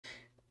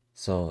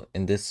So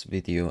in this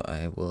video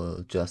I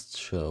will just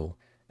show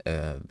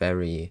a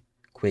very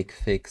quick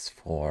fix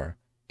for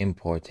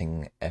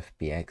importing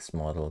FBX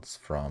models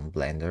from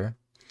Blender.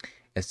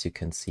 As you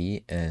can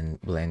see in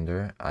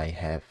Blender I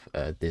have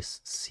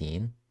this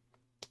scene,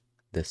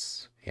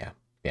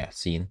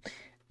 scene,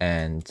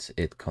 and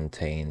it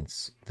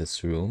contains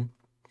this room.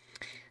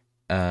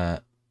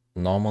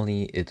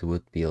 Normally it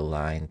would be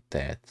aligned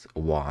that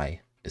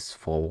Y is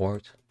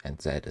forward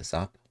and Z is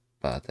up,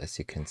 but as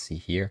you can see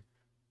here,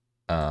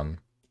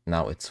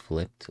 now it's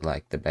flipped,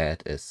 like the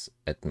bed is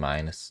at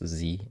minus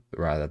Z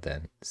rather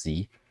than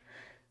Z.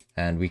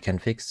 And we can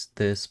fix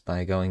this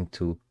by going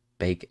to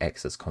bake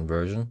axis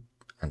conversion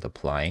and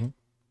applying.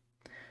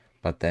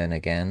 But then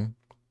again,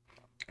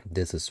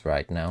 this is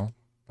right now,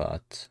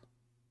 but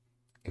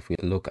if we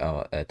look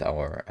at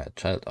our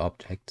child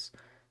objects,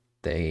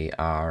 they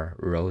are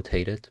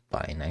rotated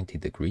by 90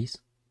 degrees,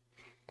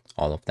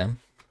 all of them.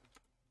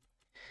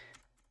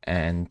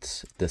 And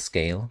the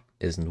scale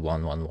isn't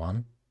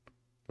 1:1:1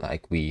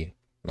 like we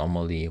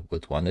normally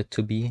would want it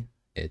to be.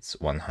 It's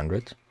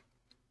 100.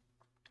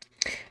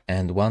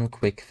 And one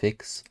quick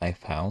fix I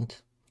found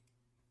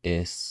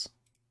is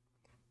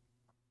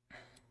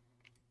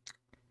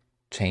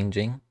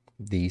changing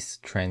these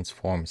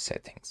transform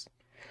settings.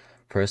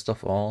 First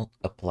of all,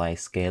 apply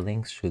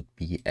scaling should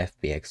be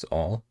FBX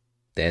all.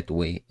 That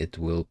way it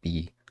will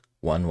be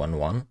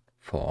 1:1:1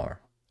 for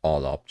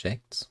all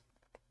objects.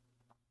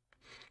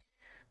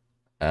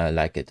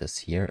 Like it is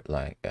here,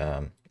 like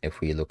if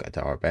we look at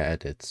our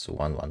bed, it's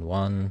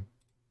 1:1:1,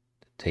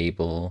 the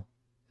table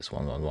is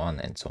 1:1:1,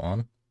 and so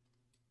on.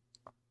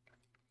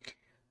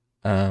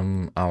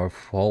 Our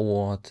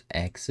forward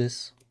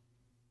axis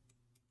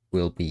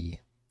will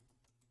be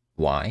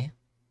Y,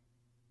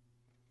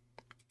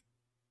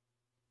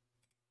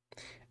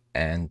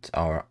 and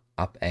our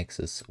up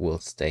axis will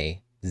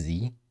stay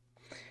Z,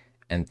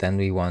 and then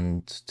we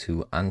want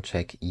to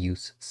uncheck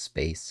use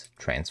space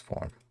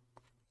transform.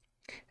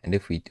 And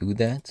if we do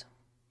that,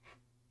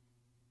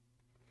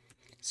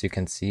 as you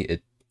can see,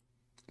 it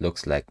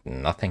looks like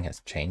nothing has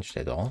changed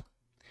at all,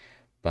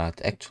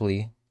 but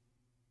actually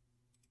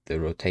the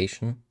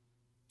rotation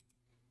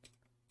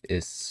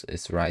is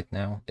right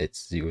now,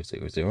 it's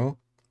 0:0:0,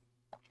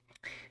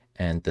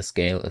 and the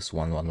scale is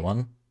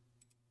 1:1:1.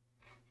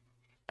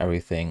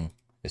 Everything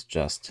is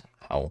just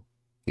how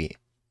we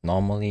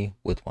normally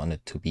would want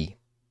it to be.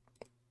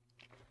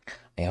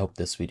 I hope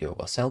this video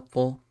was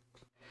helpful.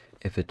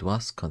 If it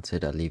was,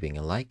 consider leaving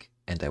a like,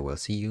 and I will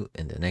see you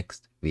in the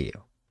next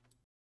video.